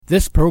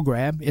This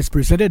program is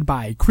presented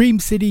by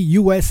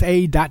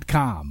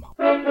CreamCityUSA.com.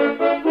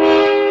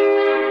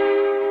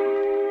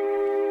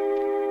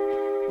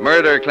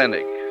 Murder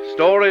Clinic.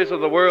 Stories of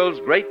the world's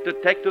great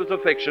detectives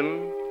of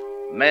fiction.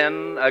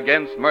 Men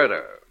against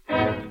murder.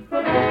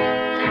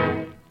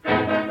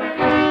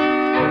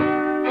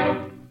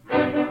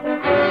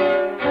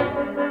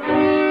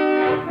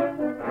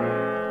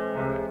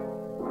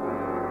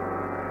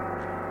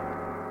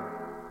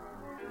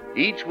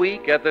 Each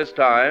week at this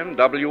time,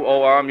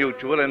 WOR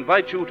Mutual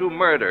invites you to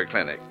Murder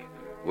Clinic,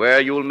 where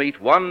you'll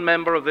meet one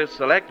member of this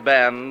select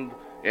band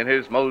in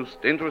his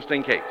most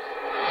interesting case.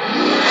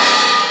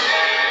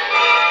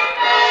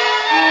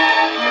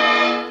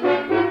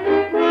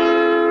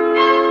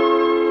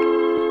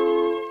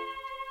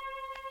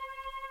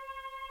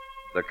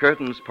 The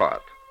curtains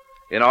part.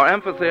 In our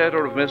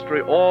amphitheater of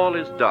mystery, all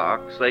is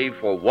dark save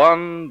for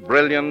one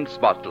brilliant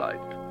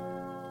spotlight.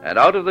 And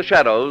out of the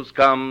shadows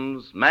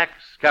comes Max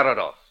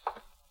Carados.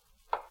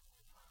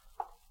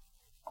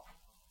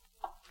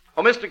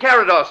 Oh, Mr.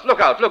 Carados,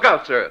 look out,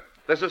 sir.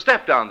 There's a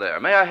step down there.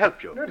 May I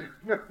help you? No,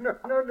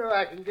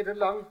 I can get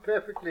along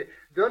perfectly.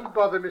 Don't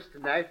bother,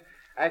 Mr. Knight.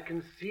 I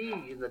can see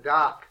in the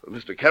dark.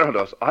 Mr.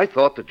 Carados, I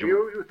thought that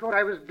You thought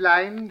I was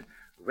blind?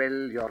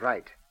 Well, you're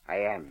right. I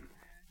am.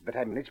 But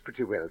I manage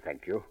pretty well,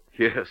 thank you.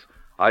 Yes,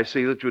 I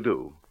see that you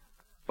do.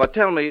 But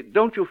tell me,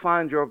 don't you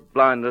find your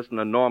blindness an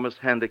enormous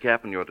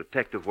handicap in your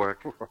detective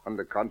work? On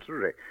the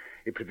contrary,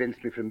 it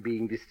prevents me from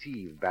being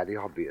deceived by the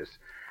obvious.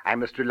 I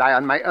must rely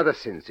on my other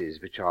senses,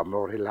 which are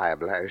more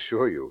reliable, I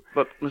assure you.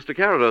 But, Mr.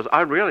 Carados,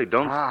 I really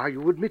don't... Ah,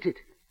 you admit it.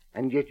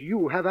 And yet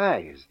you have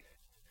eyes.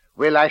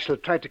 Well, I shall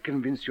try to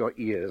convince your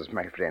ears,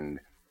 my friend.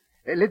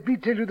 Let me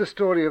tell you the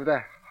story of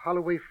the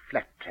Holloway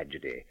Flat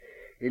tragedy,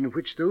 in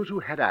which those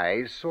who had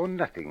eyes saw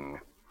nothing.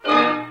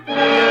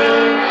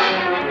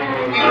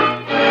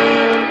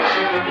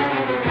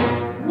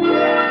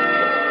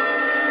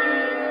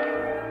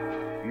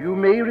 You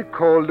may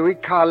recall Louis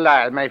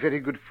Carlyle, my very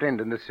good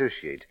friend and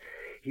associate.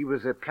 He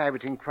was a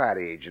private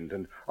inquiry agent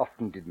and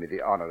often did me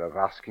the honor of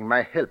asking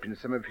my help in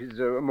some of his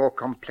more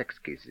complex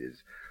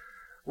cases.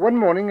 One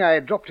morning I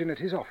dropped in at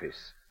his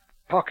office.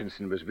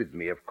 Parkinson was with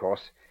me, of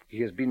course. He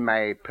has been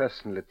my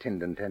personal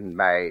attendant and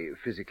my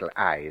physical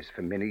eyes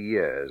for many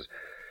years.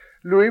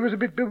 Louis was a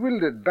bit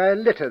bewildered by a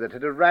letter that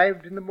had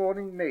arrived in the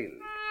morning mail.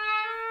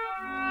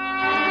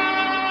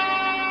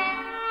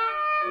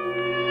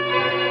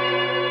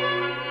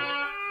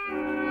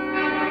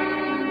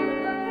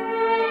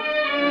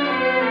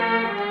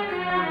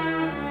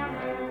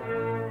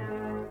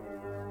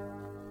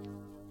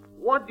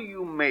 What do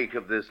you make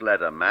of this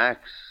letter,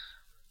 Max?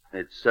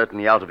 It's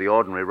certainly out of the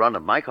ordinary run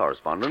of my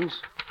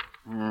correspondence.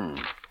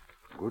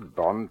 Good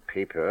bond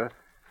paper.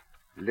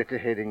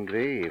 Letterhead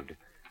engraved.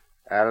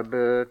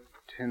 Albert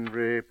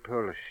Henry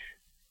Polish.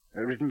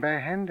 Written by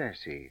hand, I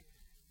see.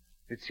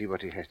 Let's see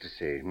what he has to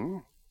say.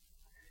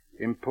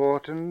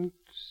 Important.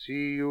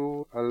 See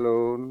you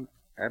alone.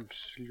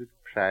 Absolute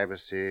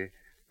privacy.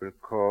 Will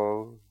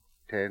call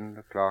 10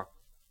 o'clock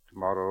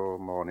tomorrow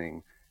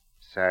morning.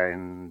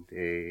 Signed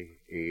A.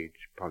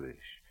 H.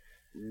 Polish.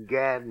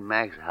 Gad,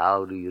 Max,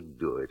 how do you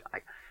do it?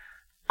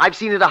 I've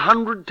seen it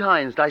 100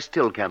 times, and I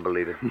still can't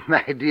believe it.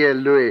 My dear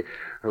Louis,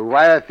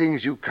 why are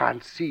things you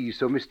can't see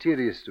so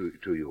mysterious to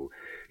you?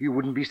 You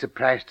wouldn't be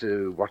surprised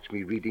to watch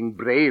me reading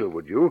Braille,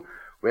 would you?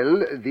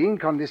 Well, the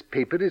ink on this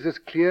paper is as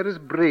clear as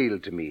Braille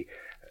to me.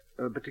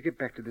 But to get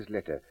back to this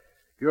letter,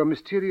 your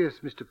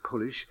mysterious Mr.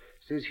 Polish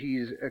says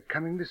he's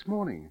coming this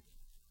morning.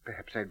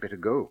 Perhaps I'd better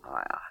go.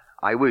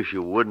 I wish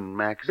you wouldn't,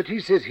 Max. But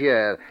he says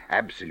here,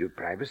 absolute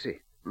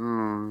privacy.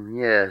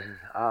 Yes.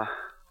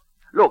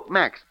 Look,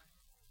 Max,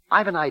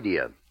 I've an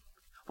idea.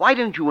 Why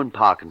don't you and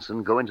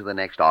Parkinson go into the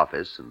next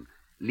office and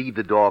leave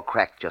the door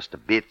cracked just a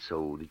bit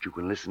so that you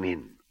can listen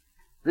in?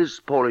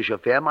 This Polish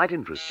affair might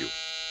interest you.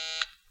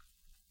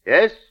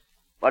 Yes?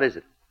 What is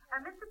it?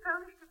 Mr.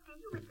 Polish to see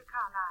you, Mr.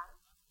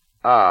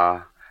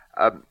 Carlyle.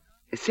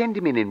 Send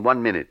him in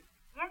 1 minute.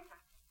 Yes, sir.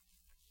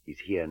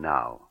 He's here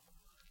now.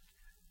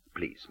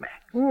 Please,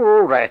 Max.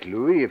 All right,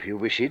 Louis, if you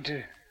wish it.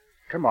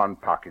 Come on,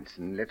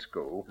 Parkinson, let's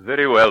go.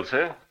 Very well,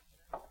 sir.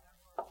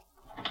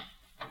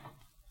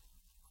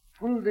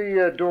 Pull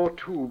the door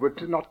to, but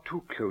not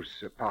too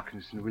close,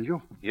 Parkinson, will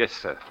you? Yes,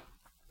 sir.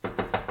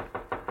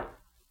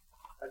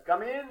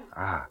 Come in.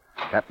 Ah,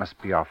 that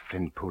must be our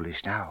friend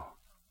Polish now.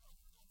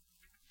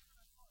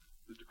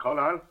 Mr.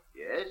 Carlyle?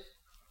 Yes?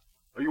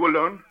 Are you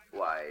alone?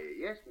 Why,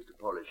 yes, Mr.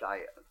 Polish,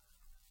 I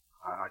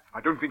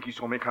don't think he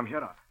saw me come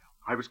here.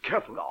 I was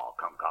careful. Oh,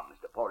 come,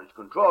 Mr. Polish,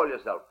 control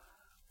yourself.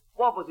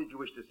 What was it you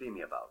wished to see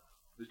me about?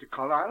 Mr.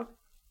 Carlyle,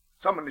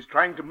 someone is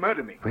trying to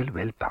murder me.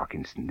 Well,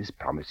 Parkinson, this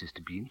promises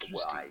to be interesting.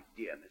 Why,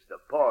 dear Mr.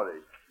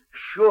 Polish,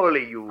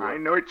 surely you... I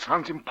know it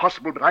sounds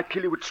impossible, but I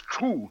tell you it's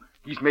true.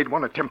 He's made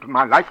one attempt on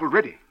my life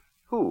already.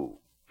 Who?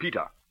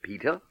 Peter.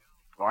 Peter?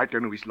 Oh, I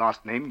don't know his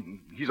last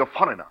name. He's a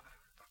foreigner.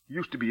 He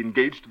used to be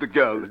engaged to the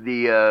girl.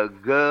 The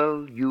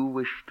girl you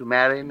wish to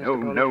marry, Mr.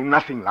 Polish? No,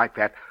 nothing like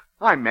that.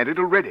 I'm married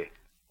already.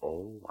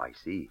 Oh, I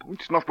see.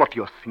 It's not what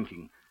you're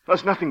thinking.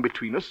 There's nothing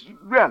between us,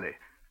 really.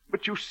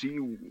 But you see,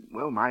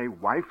 well, my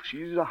wife,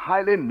 she's a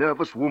highly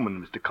nervous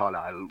woman, Mr.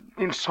 Carlyle.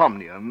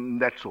 Insomnia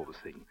and that sort of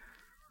thing.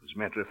 As a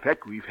matter of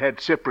fact, we've had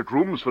separate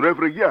rooms for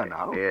over a year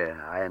now.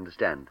 Yeah, I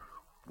understand.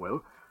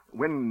 Well,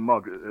 when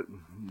Margaret,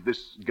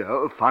 this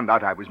girl, found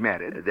out I was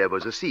married... There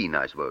was a scene,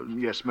 I suppose.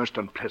 Yes, most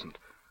unpleasant.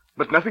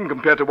 But nothing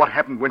compared to what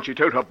happened when she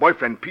told her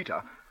boyfriend,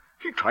 Peter.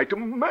 He tried to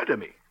murder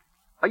me.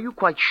 Are you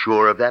quite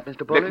sure of that,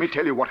 Mr. Polish? Let me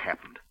tell you what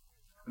happened.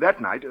 That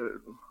night,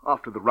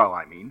 after the row,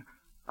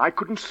 I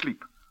couldn't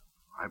sleep.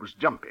 I was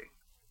jumpy.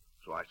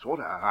 So I thought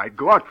I'd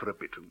go out for a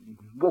bit and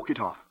walk it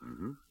off.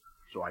 Mm-hmm.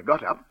 So I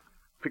got up,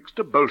 fixed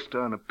a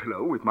bolster and a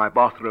pillow with my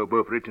bathrobe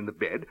over it in the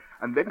bed,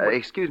 and then...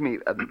 Excuse me,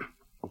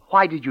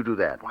 why did you do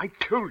that? I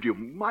told you,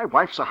 my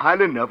wife's a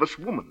highly nervous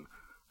woman.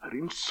 Her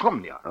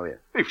insomnia. Oh, yeah.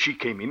 If she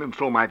came in and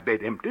saw my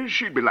bed empty,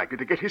 she'd be likely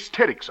to get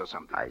hysterics or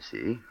something. I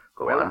see.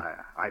 Go Well, on.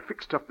 I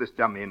fixed up this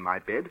dummy in my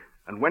bed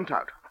and went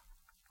out.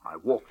 I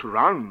walked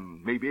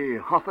around maybe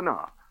half an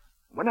hour.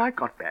 When I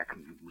got back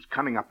and was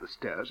coming up the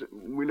stairs,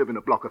 we live in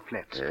a block of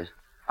flats. Yes?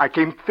 I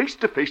came face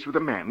to face with a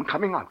man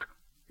coming out.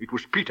 It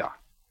was Peter.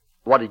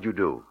 What did you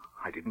do?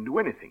 I didn't do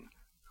anything.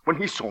 When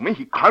he saw me,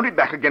 he crowded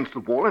back against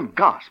the wall and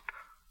gasped.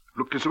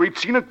 Looked as though he'd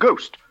seen a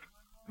ghost.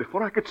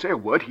 Before I could say a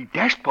word, he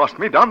dashed past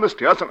me down the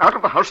stairs and out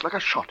of the house like a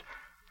shot.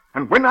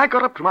 And when I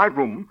got up to my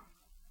room,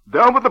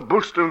 there were the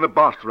bolster and the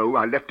bathrobe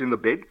I left in the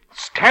bed,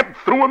 stabbed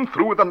through and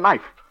through with a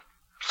knife.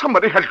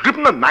 Somebody had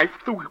driven a knife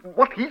through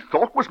what he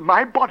thought was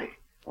my body.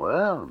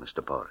 Well,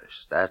 Mr.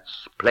 Polish,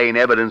 that's plain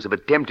evidence of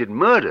attempted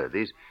murder.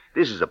 This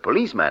is a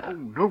police matter.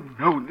 Oh,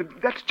 no,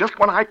 that's just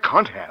what I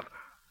can't have.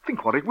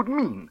 Think what it would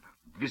mean.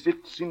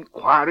 Visits,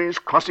 inquiries,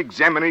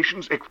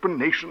 cross-examinations,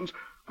 explanations.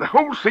 The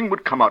whole thing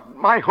would come out.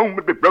 My home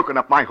would be broken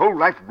up, my whole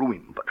life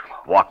ruined. But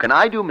what can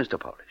I do, Mr.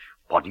 Polish?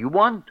 What do you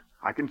want?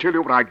 I can tell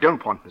you what I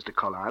don't want, Mr.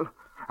 Carlyle.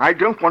 I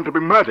don't want to be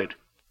murdered.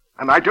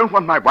 And I don't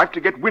want my wife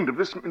to get wind of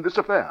this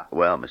affair.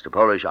 Well, Mr.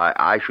 Polish,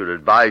 I should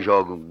advise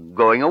your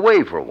going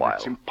away for a while.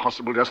 It's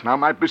impossible just now.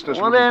 My business...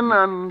 Well, then,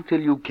 until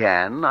you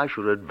can, I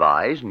should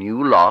advise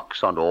new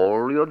locks on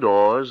all your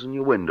doors and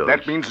your windows.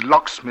 That means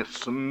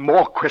locksmiths and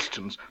more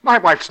questions. My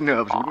wife's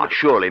nerves...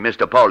 Surely,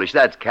 Mr. Polish,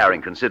 that's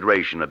carrying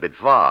consideration a bit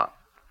far.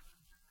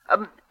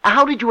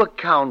 How did you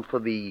account for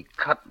the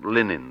cut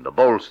linen, the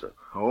bolster?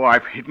 Oh,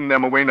 I've hidden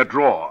them away in a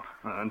drawer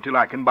until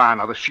I can buy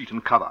another sheet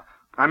and cover.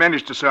 I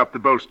managed to sew up the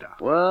bolster.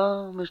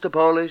 Well, Mr.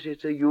 Polish,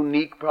 it's a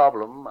unique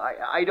problem.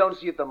 I don't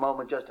see at the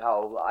moment just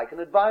how I can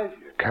advise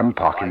you. Come,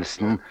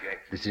 Parkinson.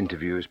 This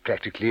interview is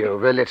practically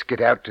over. Let's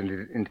get out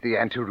into the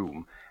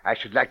anteroom. I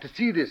should like to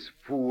see this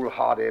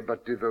foolhardy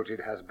but devoted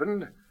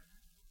husband.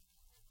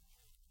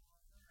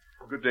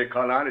 Good day,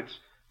 Carlyle. It's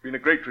been a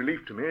great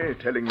relief to me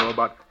telling you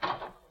about...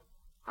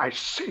 I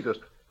see there's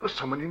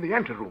someone in the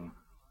anteroom.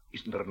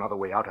 Isn't there another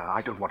way out?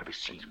 I don't want to be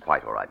seen. It's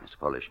quite all right, Mr.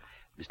 Polish.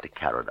 Mr.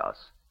 Carados.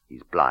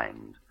 He's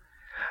blind.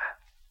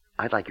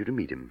 I'd like you to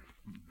meet him.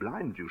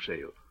 Blind, you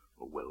say?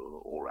 Oh,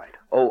 well, all right.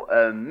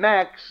 Oh,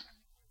 Max,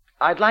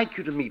 I'd like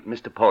you to meet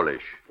Mr.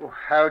 Polish. Oh,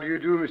 how do you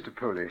do, Mr.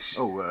 Polish?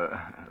 Oh,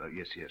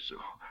 yes.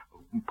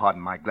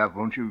 Pardon my glove,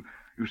 won't you?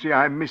 You see,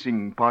 I'm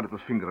missing part of a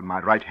finger in my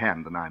right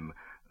hand, and I'm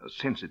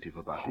sensitive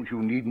about it.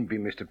 You needn't be,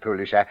 Mr.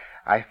 Polish.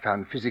 I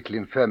found physical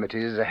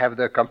infirmities have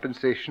their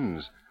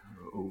compensations.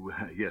 Oh,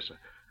 yes,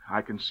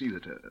 I can see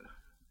that.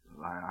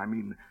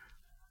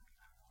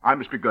 I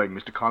must be going,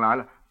 Mr.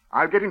 Carlyle.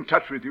 I'll get in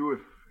touch with you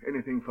if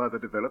anything further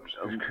develops.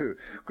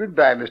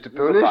 Goodbye, Mr.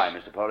 Polish. Goodbye,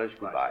 Mr. Polish.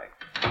 Goodbye.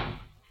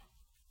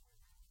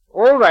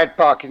 All right,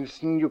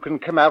 Parkinson, you can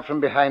come out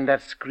from behind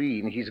that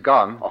screen. He's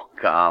gone. Oh,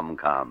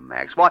 come,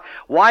 Max.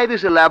 Why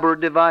this elaborate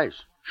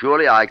device?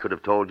 Surely I could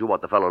have told you what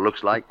the fellow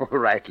looks like. All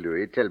right,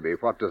 Louis. Tell me,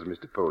 what does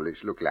Mr.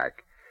 Polish look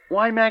like?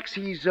 Why, Max,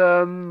 he's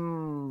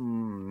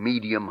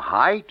medium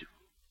height,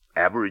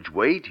 average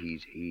weight.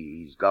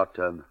 He's got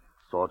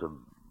sort of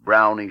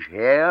brownish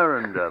hair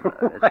and...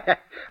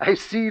 I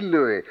see,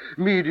 Louis.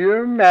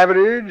 Medium,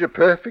 average, a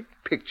perfect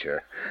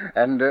picture.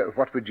 And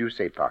what would you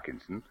say,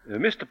 Parkinson?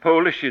 Mr.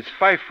 Polish is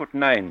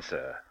 5'9",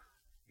 sir.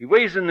 He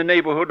weighs in the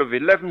neighborhood of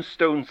 11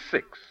 stone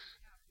 6.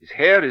 His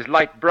hair is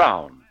light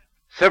brown,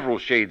 several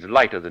shades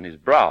lighter than his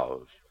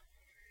brows.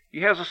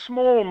 He has a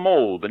small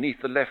mole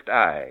beneath the left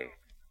eye.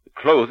 The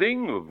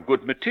clothing of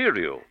good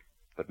material,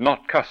 but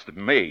not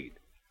custom-made.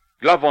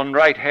 Glove on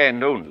right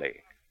hand only.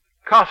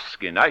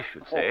 Calfskin, I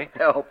should say.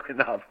 Oh, help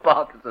enough,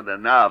 Parkinson,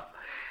 enough.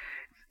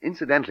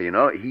 Incidentally, you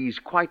know, he's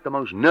quite the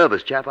most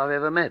nervous chap I've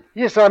ever met.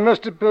 Yes, our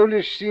Mr.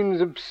 Polish seems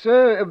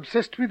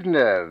obsessed with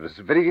nerves.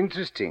 Very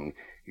interesting.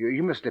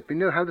 You must let me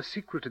know how the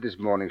sequel to this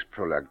morning's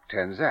prologue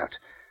turns out.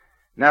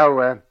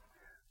 Now,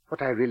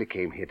 what I really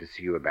came here to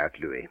see you about,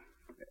 Louis.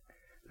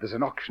 There's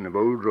an auction of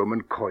old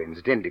Roman coins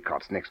at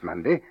Endicott's next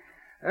Monday.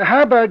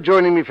 How about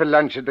joining me for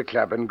lunch at the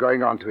club and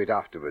going on to it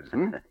afterwards?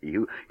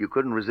 You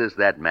couldn't resist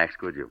that, Max,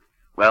 could you?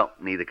 Well,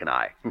 neither can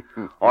I.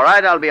 All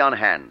right, I'll be on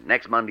hand.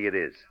 Next Monday it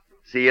is.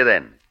 See you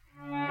then.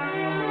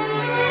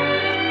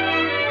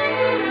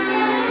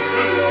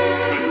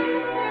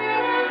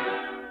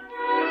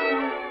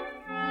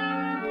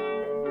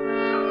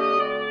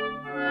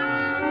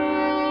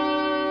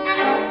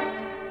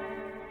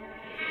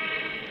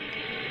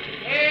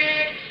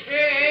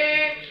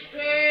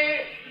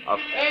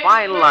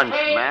 fine lunch,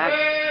 Max.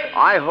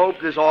 I hope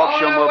this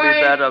auction will be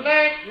better.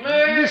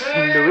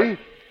 Listen, Louis.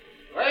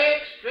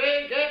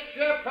 Blackstreet, get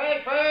your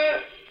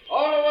paper.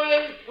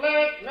 Always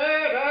flat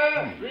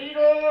murder. Read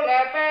all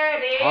about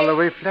it.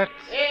 Holloway Flats?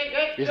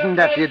 Isn't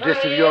that the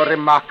address of your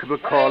remarkable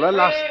caller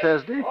last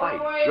Thursday?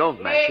 By Jove,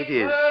 Max, it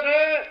is.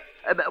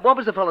 What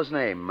was the fellow's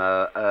name?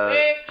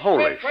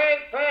 Polish.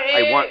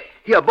 I want...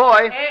 Here,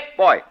 boy.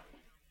 Boy,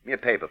 give me a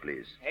paper,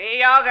 please. Here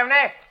you are,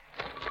 Governor.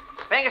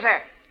 Thank you,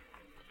 sir.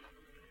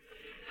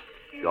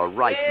 You're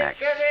right, Max.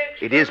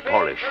 It is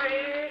Polish.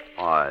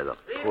 Why, the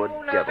poor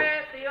devil.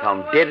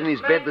 Found dead in his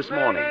bed this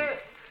morning.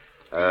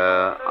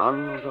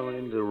 Uncle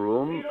in the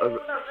room.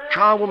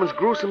 Charwoman's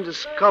gruesome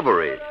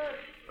discovery.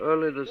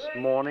 Early this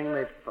morning,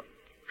 they...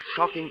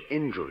 Shocking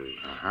injuries.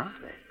 Uh-huh.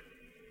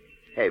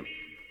 Hey,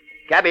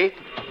 cabby.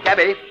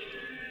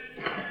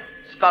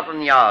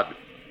 Scotland Yard.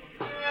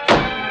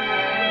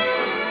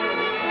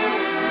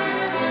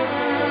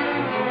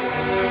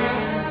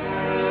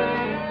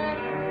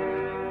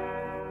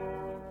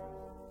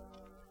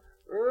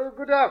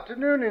 Good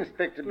afternoon,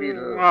 Inspector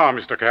Beadle. Ah,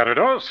 Mr.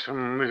 Carados.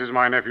 This is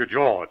my nephew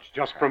George,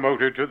 just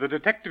promoted to the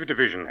detective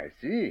division. I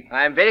see.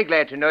 I'm very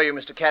glad to know you,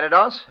 Mr.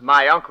 Carados.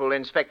 My uncle,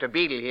 Inspector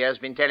Beadle, here, has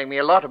been telling me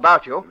a lot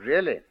about you.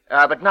 Really?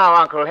 But now,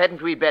 Uncle,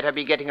 hadn't we better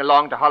be getting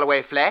along to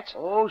Holloway Flats?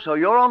 Oh, so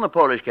you're on the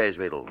Polish case,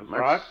 Beadle. That's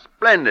right.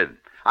 Splendid.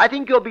 I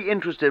think you'll be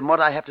interested in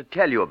what I have to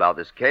tell you about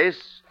this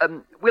case.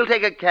 We'll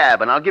take a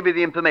cab, and I'll give you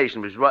the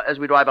information as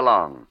we drive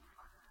along.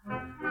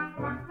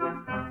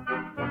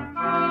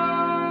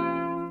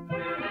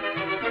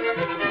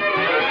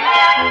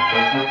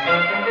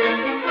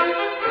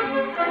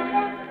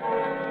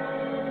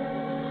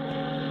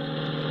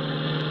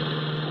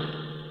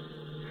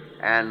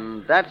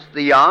 And that's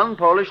the yarn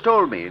Polish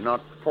told me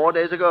not 4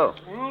 days ago.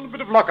 Well, a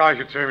bit of luck, I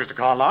should say, Mr.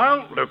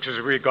 Carlyle. Looks as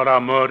if we got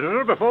our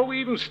murderer before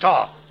we even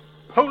start.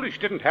 Polish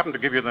didn't happen to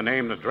give you the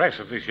name and address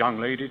of this young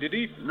lady, did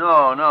he?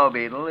 No,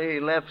 Beadle. He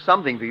left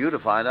something for you to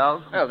find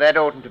out. Well, that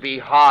oughtn't to be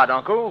hard,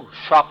 Uncle.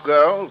 Shop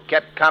girl,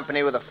 kept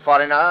company with a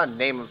foreigner,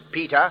 name of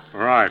Peter.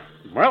 Right.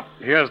 Well,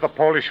 here's the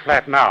Polish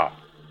flat now.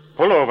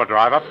 Pull over,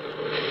 driver.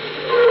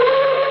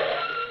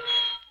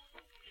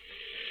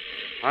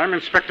 I'm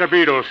Inspector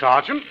Beadle,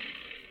 Sergeant.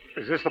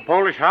 Is this the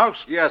Polish house?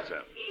 Yes,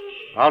 sir.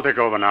 I'll take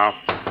over now.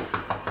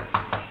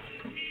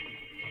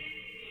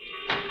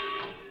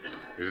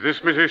 Is this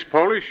Mrs.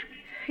 Polish?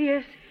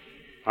 Yes.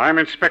 I'm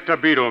Inspector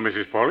Beadle,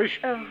 Mrs. Polish.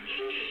 Oh,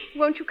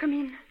 won't you come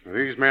in?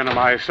 These men are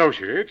my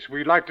associates.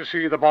 We'd like to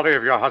see the body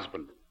of your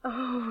husband.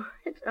 Oh,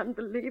 it's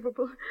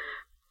unbelievable.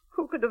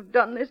 Who could have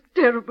done this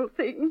terrible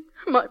thing?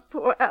 My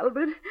poor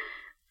Albert.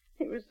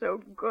 He was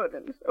so good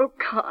and so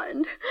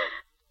kind.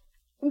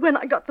 When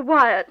I got the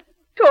wire,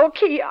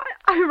 Torquay,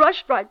 I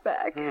rushed right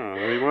back.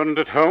 Oh, he wasn't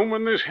at home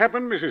when this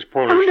happened, Mrs.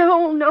 Polish?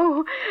 Oh,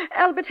 no.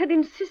 Albert had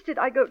insisted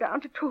I go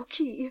down to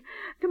Torquay,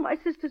 to my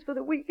sister's for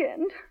the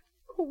weekend.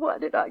 Why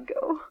did I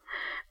go?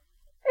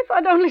 If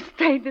I'd only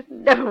stayed, this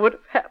never would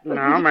have happened.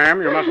 Now,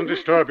 ma'am, you mustn't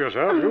disturb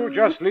yourself. You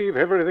just leave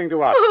everything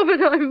to us. Oh,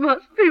 but I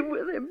must be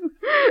with him.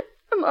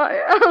 My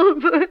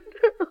Albert.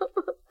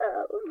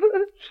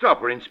 Albert.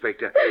 Stop her,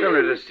 Inspector. Don't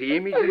let us see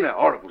him. He's in a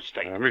horrible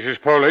state.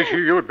 Mrs. Polish,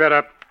 you'd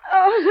better...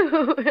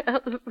 Oh,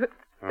 Albert.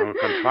 Oh,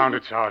 confound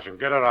it, Sergeant.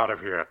 Get her out of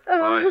here.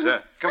 Aye,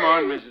 sir. Come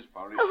on, Mrs.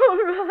 Polish. All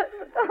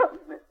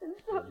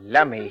right.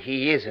 Lummy,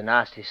 he is a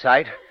nasty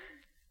sight.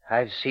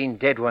 I've seen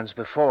dead ones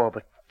before,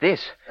 but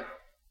this...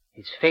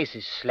 His face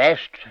is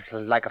slashed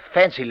like a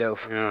fancy loaf.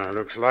 Yeah,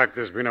 looks like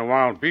there's been a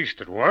wild beast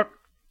at work.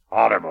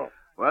 Horrible.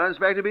 Well,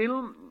 Inspector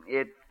Beadle,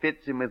 it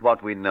fits in with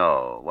what we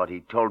know, what he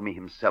told me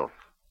himself.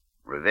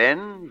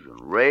 Revenge and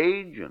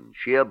rage and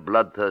sheer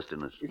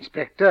bloodthirstiness.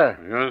 Inspector,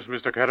 Yes,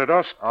 Mr.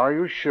 Carados? are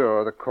you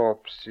sure the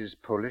corpse is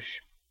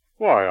Polish?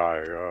 Why,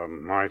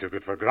 I took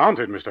it for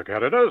granted, Mr.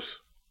 Carados.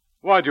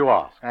 Why'd you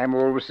ask? I'm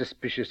always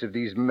suspicious of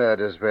these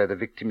murders where the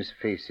victim's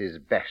face is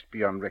bashed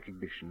beyond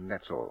recognition,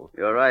 that's all.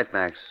 You're right,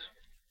 Max.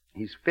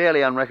 He's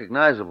fairly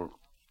unrecognizable.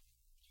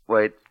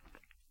 Wait.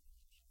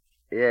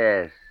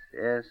 Yes,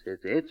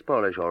 it's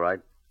Polish, all right.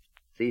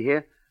 See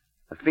here?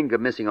 A finger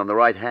missing on the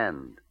right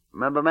hand.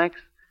 Remember, Max?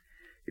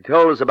 He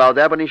told us about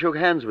that when he shook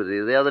hands with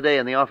you the other day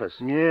in the office.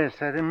 Yes,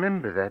 I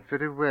remember that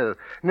very well.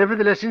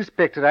 Nevertheless,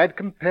 Inspector, I'd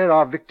compare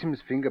our victim's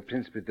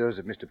fingerprints with those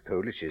of Mr.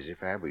 Polish's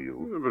if I were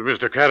you. But,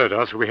 Mr.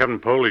 Carados, we haven't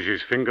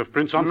Polish's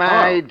fingerprints on My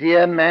file.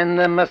 dear man,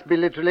 there must be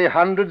literally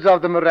hundreds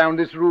of them around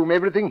this room.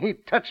 Everything he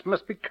touched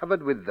must be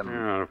covered with them.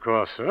 Yeah, of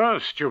course, sir.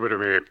 Stupid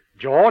of me.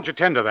 George,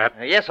 attend to that.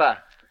 Yes, sir.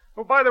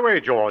 Oh, by the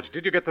way, George,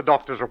 did you get the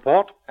doctor's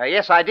report?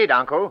 Yes, I did,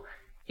 Uncle.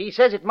 He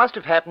says it must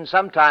have happened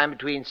sometime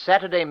between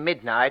Saturday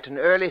midnight and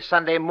early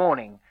Sunday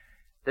morning.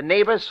 The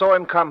neighbors saw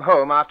him come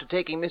home after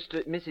taking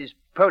Mrs.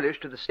 Polish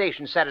to the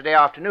station Saturday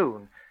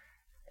afternoon.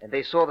 And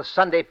they saw the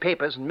Sunday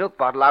papers and milk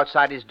bottle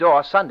outside his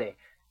door Sunday.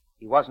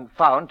 He wasn't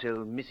found till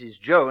Mrs.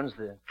 Jones,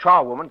 the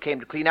charwoman, came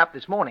to clean up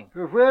this morning.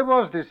 Where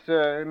was this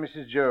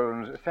Mrs.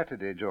 Jones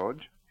Saturday,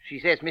 George? She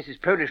says Mrs.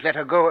 Polish let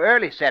her go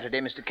early Saturday,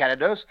 Mr.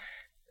 Carados.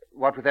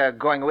 What with her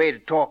going away to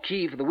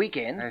Torquay for the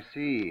weekend. I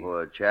see.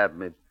 Poor chap.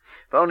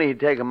 If only he'd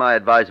taken my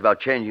advice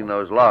about changing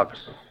those locks.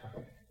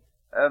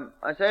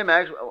 I say,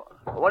 Max,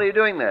 what are you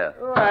doing there?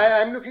 Oh,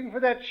 I'm looking for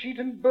that sheet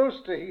and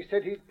bolster he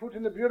said he'd put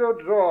in the bureau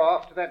drawer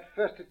after that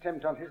first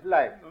attempt on his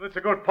life. Well, that's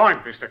a good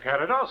point, Mr.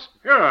 Carados.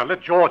 Here,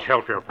 let George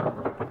help you.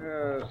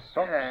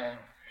 Socks,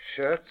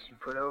 shirts,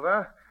 put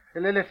over.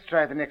 Let's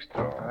try the next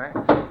drawer, right?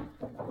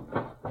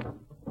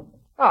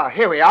 Ah,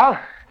 here we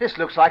are. This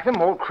looks like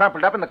them, all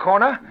crumpled up in the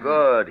corner.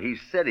 Good. He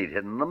said he'd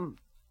hidden them.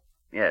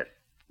 Yes.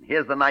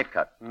 Here's the knife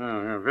cut.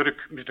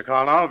 Mr.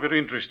 Carlyle, very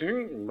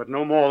interesting, but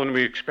no more than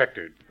we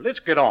expected. Let's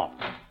get on.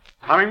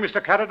 Coming,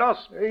 Mr.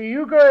 Carados?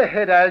 You go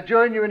ahead. I'll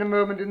join you in a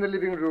moment in the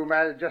living room.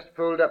 I'll just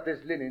fold up this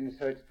linen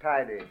so it's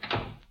tidy.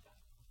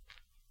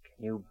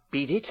 Can you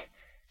beat it?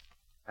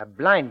 A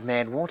blind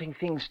man wanting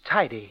things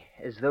tidy,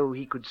 as though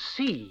he could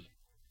see.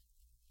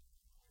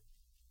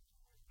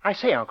 I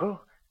say,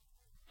 Uncle,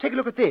 take a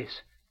look at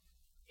this.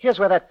 Here's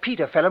where that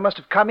Peter fellow must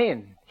have come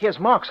in. Here's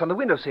marks on the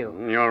windowsill.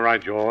 You're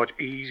right, George.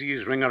 Easy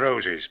as ring of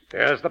roses.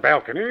 There's the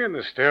balcony and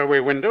the stairway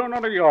window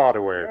not a yard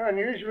away.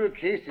 Unusual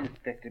case,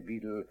 Inspector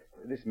Beadle.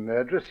 This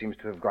murderer seems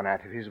to have gone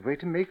out of his way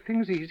to make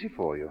things easy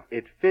for you.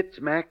 It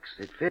fits, Max.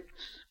 It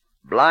fits.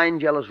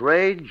 Blind, jealous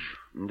rage,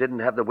 and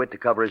didn't have the wit to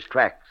cover his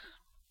tracks.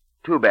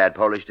 Too bad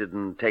Polish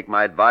didn't take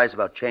my advice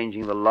about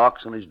changing the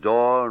locks on his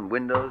door and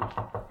windows.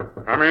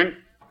 Come in.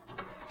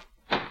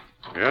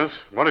 Yes,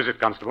 what is it,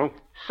 Constable?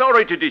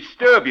 Sorry to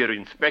disturb you,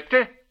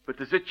 Inspector, but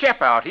there's a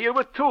chap out here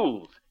with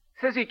tools.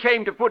 Says he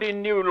came to put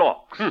in new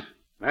locks.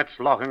 That's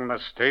locking the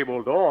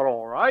stable door,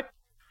 all right.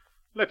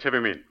 Let's have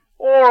him in.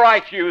 All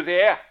right, you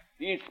there.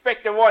 The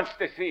inspector wants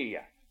to see you.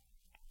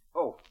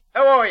 Oh,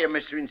 how are you,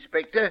 Mr.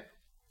 Inspector?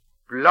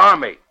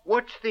 Blimey,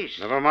 what's this?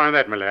 Never mind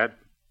that, my lad.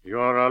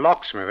 You're a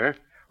locksmith, eh?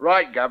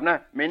 Right,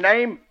 Governor. My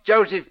name,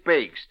 Joseph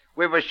Biggs.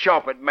 We've a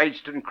shop at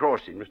Maidstone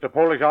Crossing. Mr.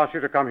 Polish asked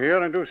you to come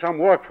here and do some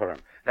work for him.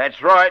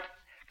 That's right.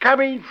 Come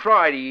in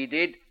Friday, he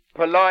did.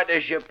 Polite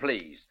as you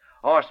please.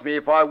 Asked me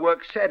if I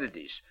work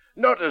Saturdays.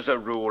 Not as a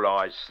rule,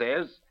 I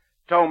says.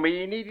 Told me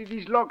he needed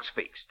his locks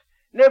fixed.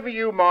 Never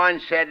you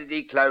mind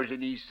Saturday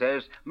closing, he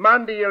says.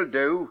 Monday'll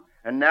do.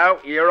 And now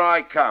here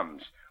I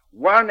comes.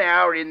 1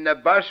 hour in the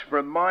bus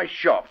from my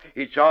shop.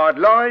 It's hard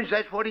lines,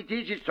 that's what it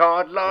is. It's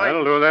hard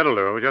lines. That'll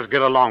do. Just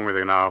get along with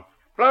you now.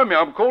 Blimey,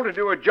 I'm called to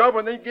do a job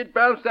and then get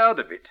bounced out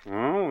of it.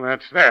 Oh,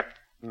 that's that.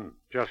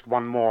 Just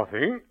one more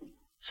thing.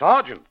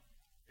 Sergeant,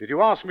 did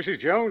you ask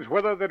Mrs. Jones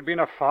whether there'd been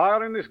a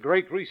fire in this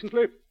grate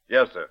recently?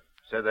 Yes, sir.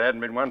 Said there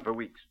hadn't been one for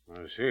weeks.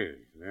 I see.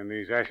 Then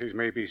these ashes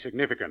may be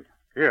significant.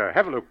 Here,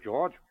 have a look,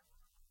 George.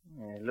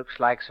 It looks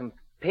like some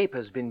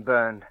paper's been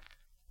burned.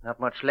 Not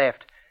much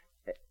left.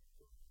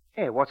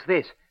 Hey, what's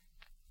this?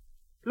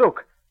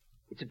 Look,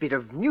 it's a bit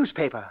of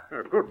newspaper.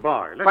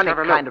 Goodbye. Let's Funny have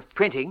a kind look. of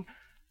printing.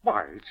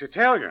 Why, it's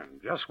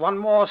Italian. Just one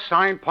more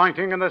sign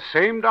pointing in the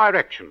same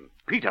direction.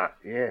 Peter.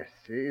 Yes,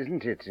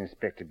 isn't it,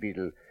 Inspector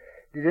Beadle?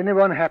 Did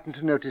anyone happen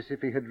to notice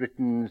if he had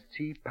written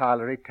Si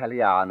Parla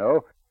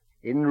Italiano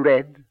in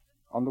red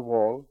on the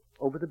wall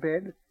over the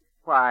bed?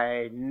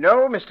 Why,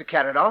 no, Mr.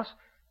 Carados.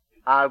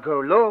 I'll go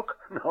look.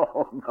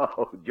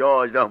 No,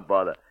 George, don't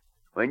bother.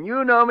 When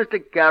you know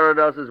Mr.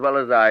 Carados as well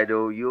as I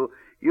do, you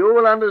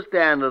will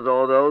understand that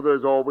although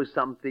there's always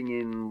something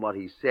in what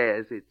he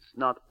says, it's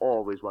not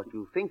always what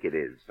you think it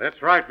is.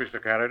 That's right,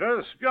 Mr.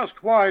 Carados.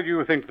 Just why do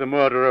you think the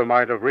murderer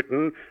might have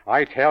written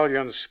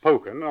Italian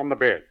spoken on the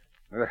bed?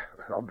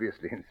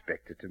 Obviously,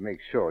 Inspector, to make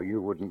sure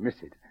you wouldn't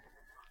miss it.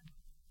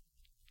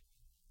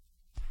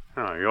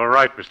 You're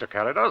right, Mr.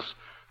 Carados.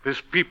 This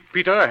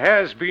Peter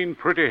has been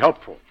pretty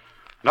helpful.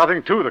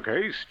 Nothing to the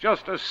case,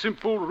 just a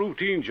simple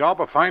routine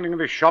job of finding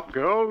the shop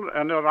girl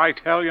and her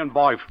Italian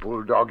boyfriend.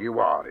 Bulldog you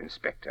are,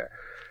 Inspector.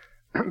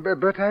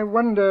 But I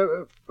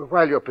wonder,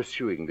 while you're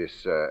pursuing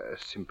this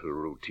simple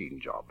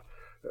routine job,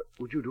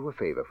 would you do a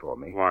favor for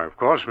me? Why, of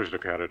course,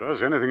 Mr.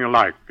 Carados. Anything you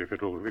like, if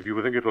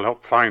you think it'll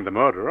help find the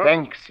murderer.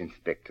 Thanks,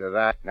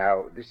 Inspector.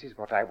 Now, this is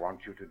what I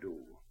want you to do.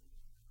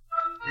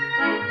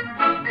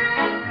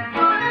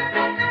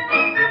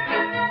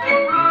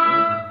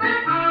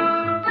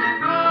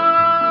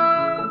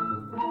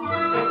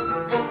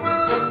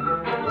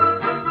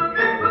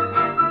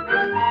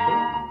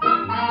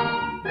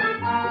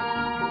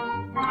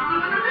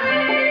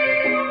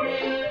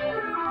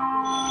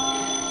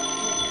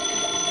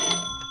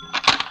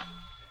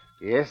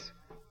 Yes?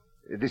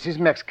 This is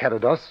Max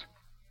Carados.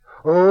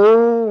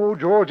 Oh,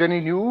 George, any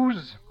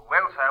news?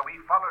 Well, sir, we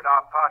followed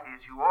our party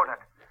as you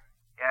ordered.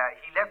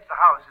 He left the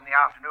house in the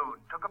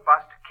afternoon, took a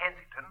bus to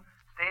Kensington,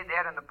 stayed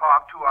there in the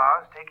park 2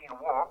 hours, taking a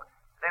walk,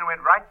 then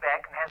went right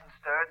back and hasn't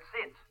stirred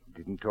since.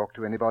 Didn't talk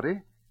to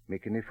anybody?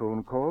 Make any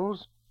phone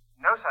calls?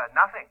 No, sir,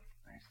 nothing.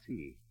 I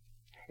see.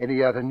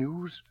 Any other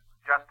news?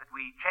 Just that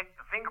we checked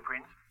the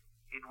fingerprints.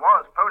 It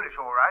was Polish,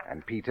 all right.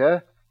 And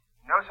Peter?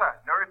 No, sir,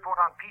 no report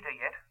on Peter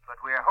yet, but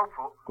we're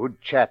hopeful. Good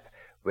chap.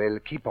 Well,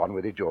 keep on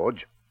with it,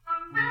 George.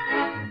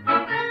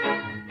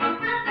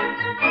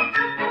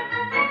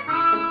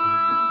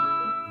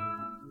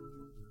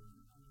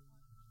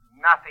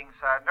 Nothing,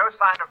 sir. No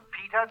sign of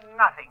Peter,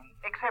 nothing,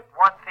 except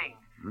one thing.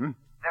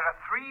 There are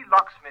 3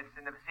 locksmiths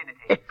in the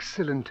vicinity.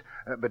 Excellent.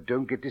 But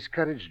don't get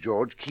discouraged,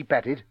 George. Keep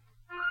at it.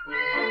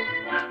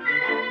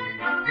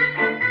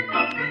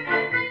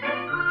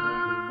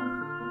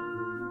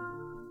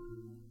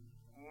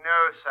 No,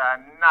 sir,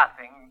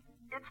 nothing.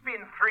 It's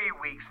been 3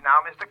 weeks now,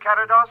 Mr.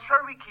 Carados.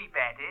 Shall we keep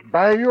at it?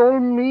 By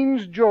all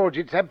means, George.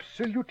 It's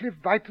absolutely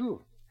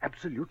vital.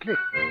 Absolutely.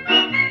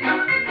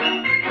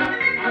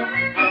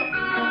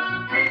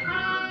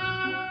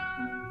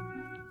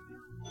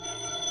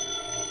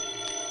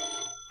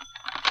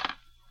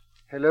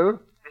 Hello?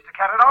 Mr.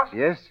 Carados?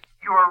 Yes?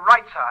 You are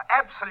right, sir.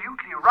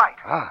 Absolutely right.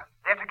 Ah.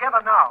 They're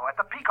together now at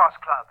the Pecos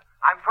Club.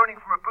 I'm phoning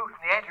from a booth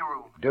in the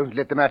anteroom. Don't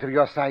let them out of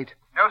your sight.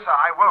 No, sir,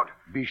 I won't.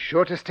 Be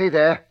sure to stay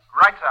there.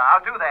 Right, sir,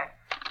 I'll do that.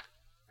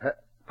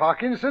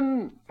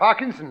 Parkinson?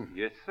 Parkinson?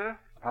 Yes, sir?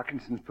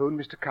 Parkinson, phone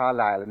Mr.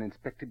 Carlyle and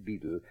Inspector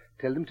Beadle.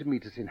 Tell them to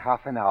meet us in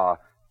half an hour,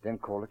 then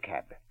call a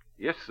cab.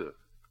 Yes, sir.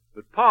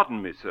 But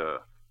pardon me, sir.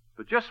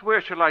 But just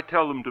where shall I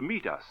tell them to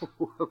meet us?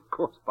 Of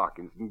course,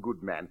 Parkinson,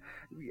 good man.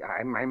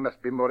 I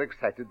must be more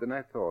excited than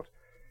I thought.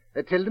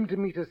 Tell them to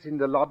meet us in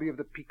the lobby of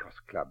the Pecos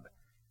Club.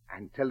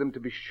 And tell them to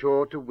be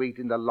sure to wait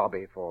in the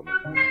lobby for me.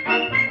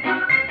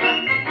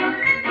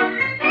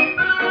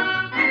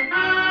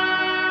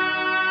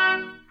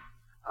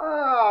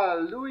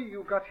 Louis,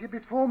 you got here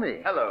before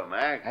me. Hello,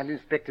 Max. And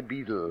Inspector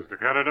Beadle. Mr.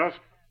 Carados?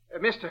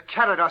 Mr.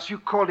 Carados, you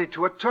called it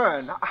to a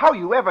turn. How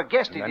you ever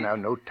guessed it?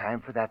 No time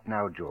for that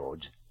now,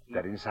 George.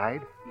 That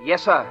inside?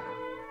 Yes, sir.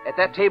 At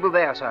that table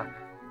there, sir.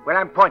 Where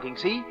I'm pointing,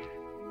 see?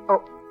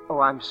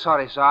 Oh, I'm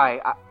sorry, sir.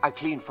 I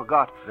clean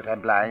forgot. That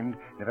I'm blind?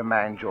 Never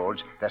mind,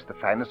 George. That's the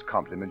finest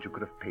compliment you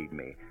could have paid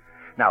me.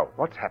 Now,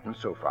 what's happened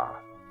so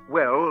far?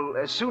 Well,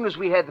 as soon as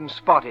we had them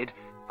spotted,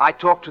 I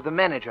talked to the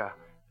manager.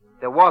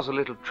 There was a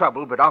little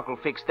trouble, but Uncle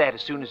fixed that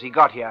as soon as he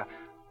got here.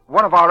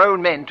 One of our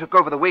own men took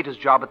over the waiter's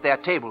job at their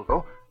table.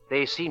 Oh?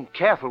 They seemed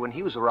careful when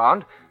he was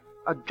around.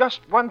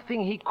 Just one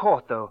thing he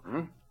caught, though.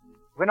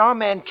 When our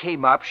man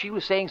came up, she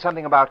was saying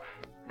something about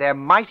there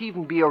might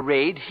even be a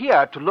raid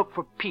here to look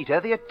for Peter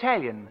the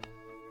Italian.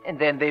 And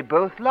then they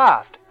both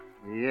laughed.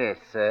 Yes,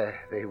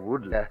 they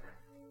would.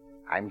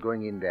 I'm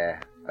going in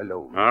there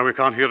alone. We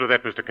can't hear to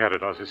that, Mr.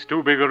 Carados. It's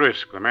too big a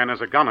risk. The man has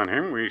a gun on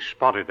him. We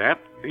spotted that.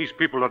 These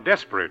people are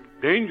desperate.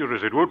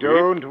 Dangerous it would be.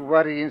 Don't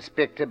worry,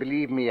 Inspector.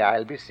 Believe me,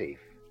 I'll be safe.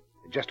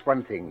 Just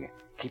one thing.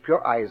 Keep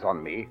your eyes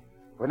on me.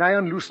 When I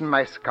unloosen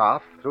my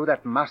scarf, throw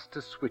that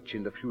master switch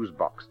in the fuse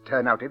box.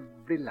 Turn out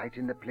every light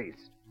in the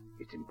place.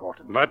 It's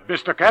important. But,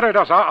 Mr.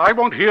 Carados, I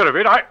won't hear of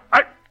it. I...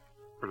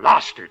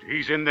 Blast it.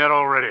 He's in there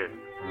already.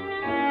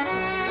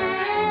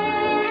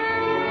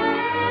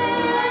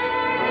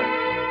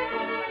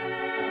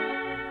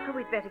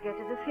 We'd better get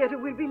to the theater.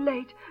 We'll be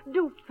late.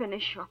 Do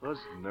finish your... There's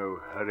no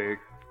hurry.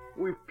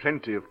 We've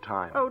plenty of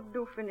time. Oh,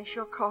 do finish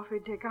your coffee,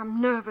 Dick.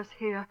 I'm nervous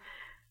here.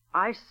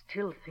 I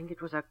still think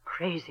it was a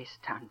crazy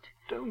stunt.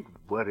 Don't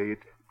worry.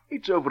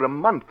 It's over a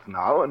month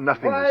now, and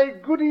nothing Why,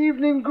 good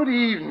evening, good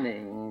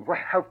evening. Why,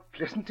 how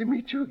pleasant to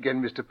meet you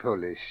again, Mr.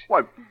 Polish.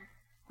 Why,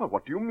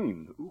 what do you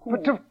mean? Who...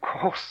 But of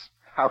course.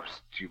 How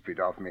stupid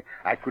of me.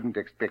 I couldn't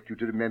expect you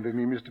to remember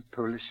me, Mr.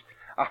 Polish.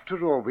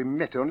 After all, we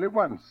met only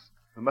once.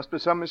 There must be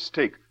some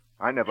mistake.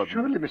 I never...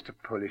 Surely, Mr.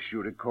 Polish,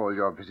 you recall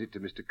your visit to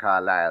Mr.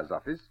 Carlyle's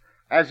office.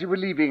 As you were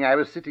leaving, I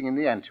was sitting in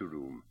the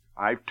anteroom.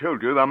 I've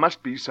told you there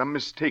must be some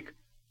mistake.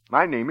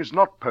 My name is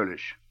not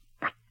Polish.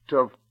 But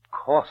of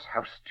course,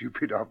 how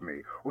stupid of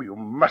me. Oh, you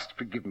must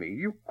forgive me.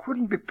 You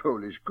couldn't be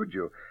Polish, could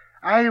you?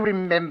 I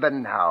remember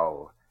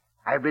now.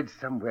 I read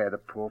somewhere the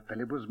poor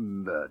fellow was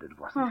murdered,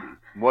 wasn't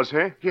he? Was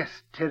he?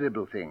 Yes,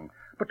 terrible thing.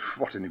 But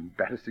what an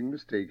embarrassing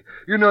mistake.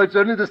 You know, it's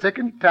only the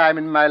second time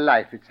in my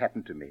life it's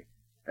happened to me.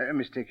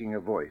 Mistaking a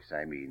voice,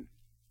 I mean.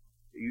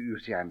 You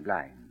see, I'm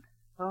blind.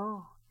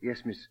 Oh.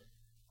 Yes, miss,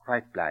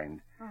 quite blind.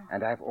 Oh.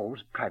 And I've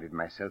always prided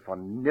myself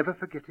on never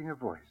forgetting a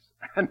voice.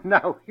 And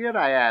now here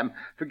I am,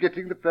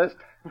 forgetting the first.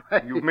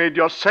 You've made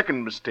your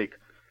second mistake.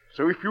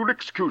 So if you'll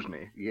excuse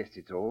me... Yes,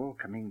 it's all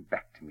coming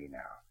back to me now.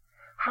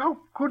 How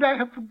could I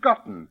have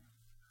forgotten?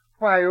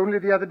 Why, only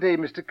the other day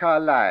Mr.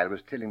 Carlyle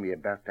was telling me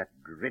about that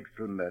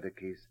dreadful murder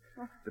case.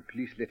 The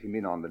police let him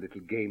in on the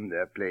little game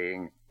they're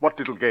playing. What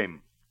little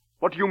game?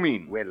 What do you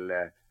mean? Well,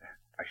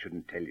 I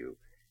shouldn't tell you.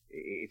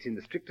 It's in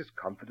the strictest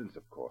confidence,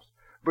 of course.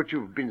 But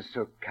you've been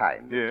so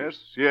kind.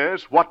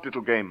 Yes. What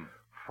little game?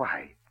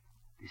 Why,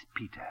 this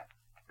Peter.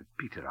 The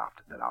Peter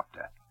they're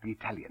after. The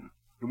Italian.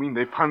 You mean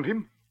they found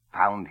him?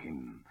 Found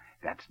him.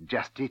 That's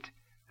just it.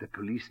 The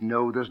police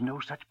know there's no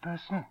such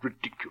person.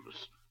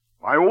 Ridiculous.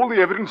 Why, all the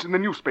evidence in the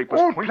newspapers...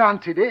 All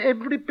planted,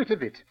 every bit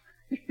of it.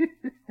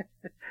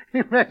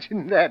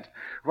 Imagine that.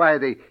 Why,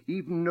 they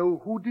even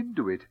know who did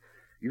do it.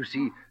 You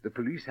see, the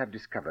police have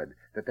discovered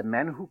that the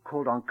man who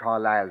called on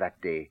Carlyle that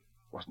day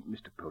wasn't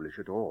Mr. Polish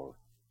at all.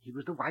 He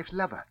was the wife's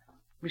lover.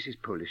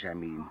 Mrs. Polish, I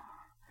mean.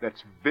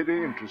 That's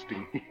very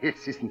interesting.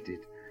 Yes, isn't it?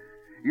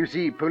 You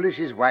see,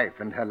 Polish's wife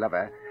and her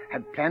lover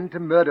had planned to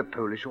murder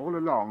Polish all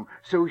along.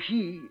 So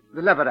he,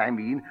 the lover I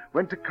mean,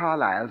 went to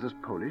Carlyle's as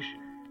Polish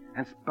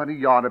and spun a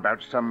yarn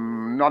about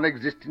some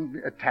non-existent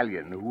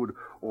Italian who had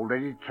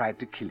already tried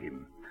to kill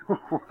him.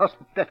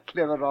 Wasn't that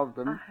clever of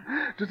them?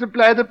 To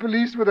supply the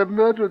police with a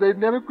murderer they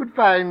never could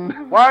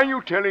find. Why are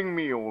you telling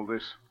me all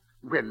this?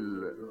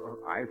 Well,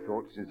 I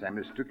thought since I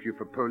mistook you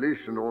for Polish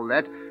and all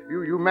that,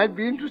 you might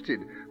be interested.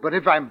 But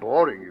if I'm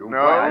boring you...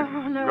 No,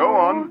 go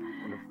on.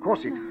 Well, of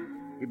course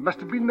it must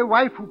have been the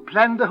wife who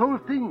planned the whole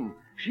thing.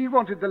 She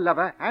wanted the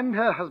lover and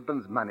her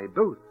husband's money,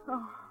 both.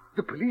 Oh.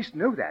 The police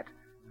know that,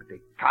 but they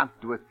can't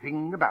do a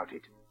thing about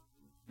it.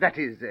 That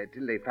is,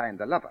 till they find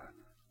the lover.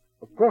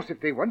 Of course,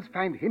 if they once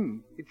find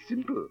him, it's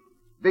simple.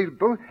 They'll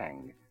both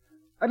hang.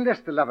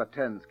 Unless the lover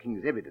turns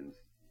King's evidence.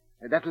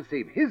 That'll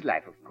save his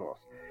life, of course.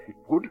 It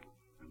would?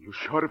 Are you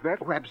sure of that?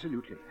 Oh,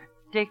 absolutely.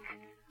 Dick,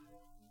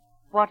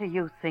 what are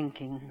you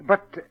thinking?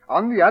 But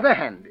on the other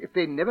hand, if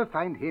they never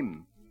find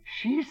him,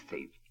 she's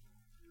safe.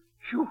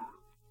 Phew.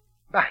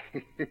 Bah,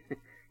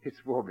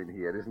 it's warm in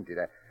here, isn't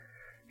it?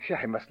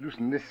 I must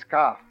loosen this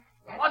scarf.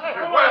 Jimmy,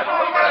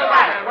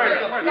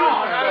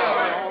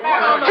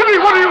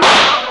 what are you...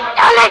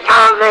 Let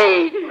go of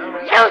me!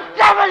 You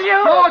devil,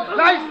 you! George,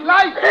 light!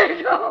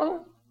 Let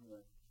go!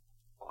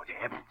 Good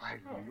heavens.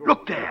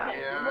 Look there.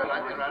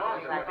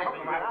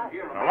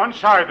 Now, one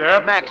side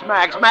there.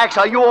 Max,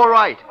 are you all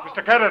right?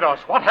 Mr. Carados,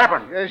 what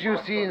happened? As you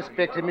see,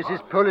 Inspector,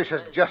 Mrs. Polish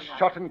has just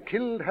shot and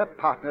killed her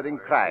partner in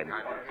crime.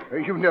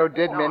 You know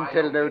dead men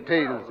tell no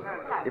tales.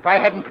 If I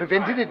hadn't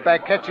prevented it by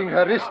catching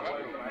her wrist,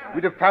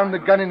 we'd have found the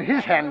gun in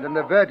his hand, and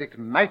the verdict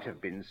might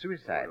have been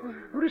suicide.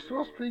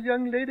 Resourceful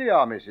young lady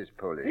are, Mrs.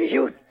 Polish.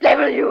 You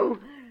devil, you!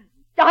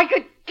 I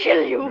could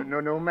kill you!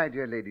 No, my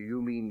dear lady,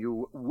 you mean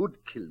you would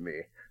kill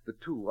me. The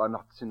two are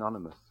not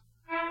synonymous.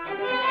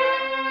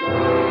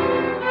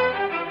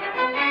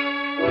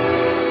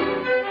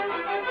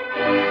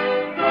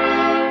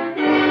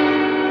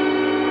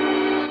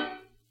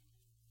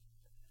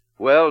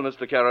 Well,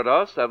 Mr.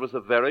 Carados, that was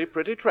a very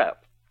pretty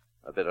trap.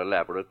 A bit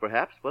elaborate,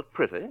 perhaps, but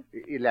pretty.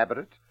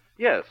 Elaborate?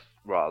 Yes,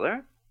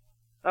 rather.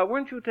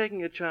 Weren't you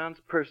taking a chance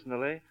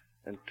personally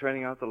and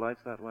turning out the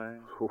lights that way?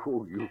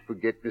 Oh, you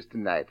forget, Mr.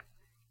 Knight.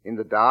 In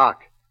the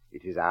dark,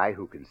 it is I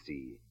who can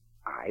see.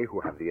 I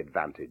who have the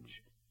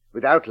advantage.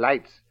 Without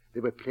lights, they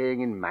were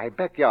playing in my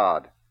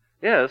backyard.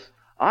 Yes,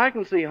 I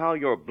can see how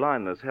your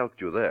blindness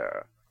helped you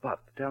there. But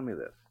tell me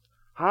this.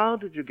 How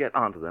did you get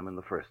onto them in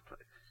the first place?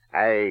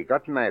 I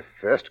got my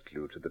first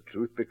clue to the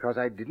truth because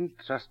I didn't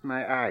trust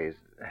my eyes,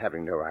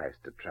 having no eyes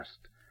to trust.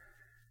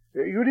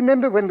 You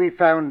remember when we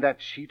found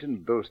that sheet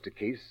and bolster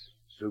case,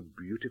 so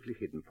beautifully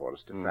hidden for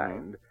us to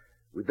find,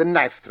 with the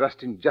knife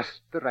thrust in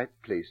just the right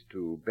place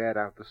to bear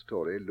out the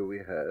story Louis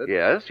heard?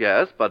 Yes,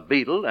 but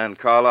Beadle and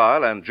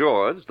Carlyle and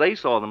George, they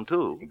saw them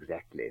too.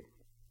 Exactly.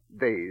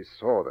 They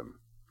saw them.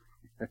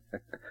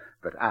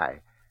 But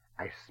I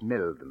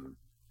smelled them.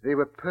 They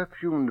were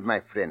perfumed, my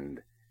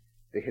friend.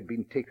 They had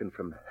been taken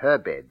from her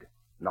bed,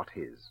 not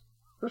his.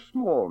 A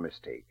small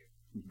mistake,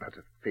 but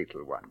a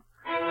fatal one.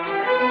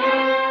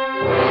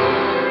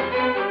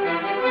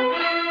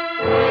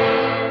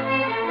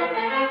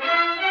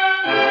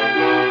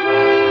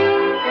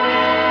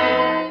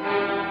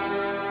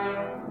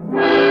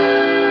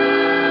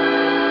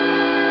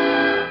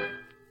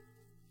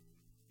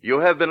 You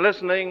have been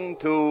listening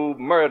to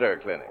Murder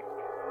Clinic.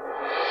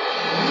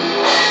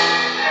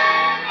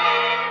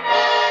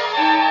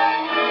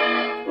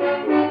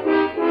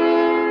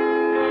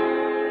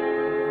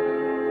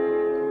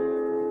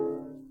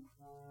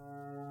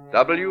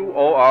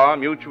 WOR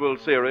Mutual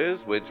Series,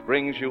 which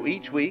brings you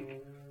each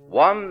week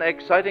one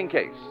exciting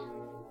case,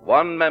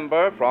 one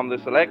member from the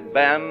select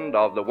band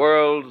of the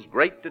world's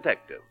great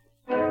detectives.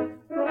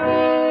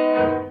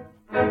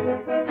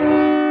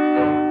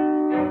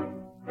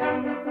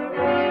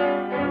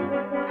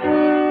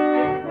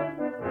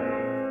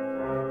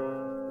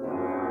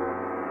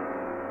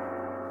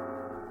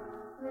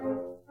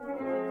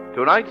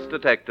 Tonight's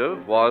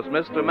detective was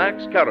Mr.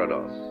 Max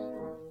Carados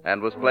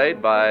and was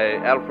played by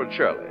Alfred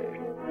Shirley.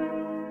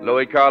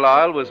 Louis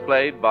Carlyle was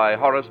played by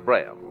Horace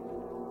Braham.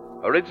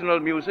 Original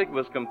music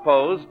was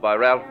composed by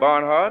Ralph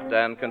Barnhart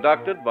and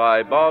conducted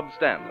by Bob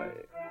Stanley.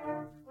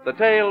 The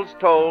tales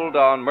told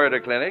on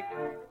Murder Clinic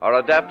are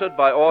adapted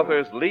by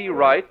authors Lee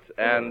Wright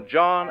and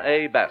John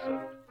A.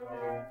 Bassett.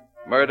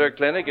 Murder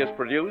Clinic is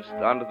produced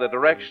under the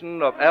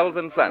direction of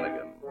Alvin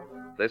Flanagan.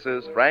 This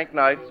is Frank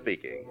Knight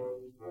speaking.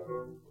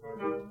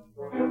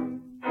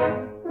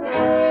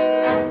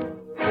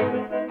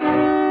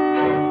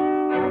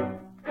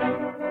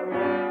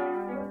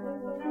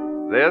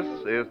 This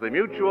is the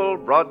Mutual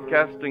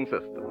Broadcasting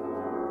System.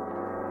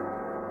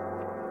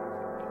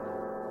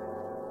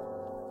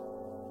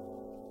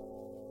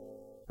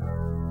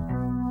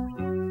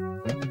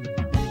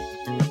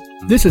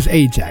 This is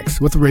Ajax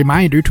with a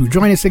reminder to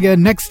join us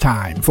again next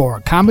time for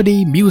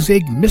comedy,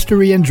 music,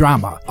 mystery, and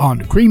drama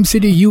on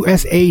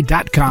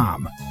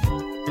CreamCityUSA.com.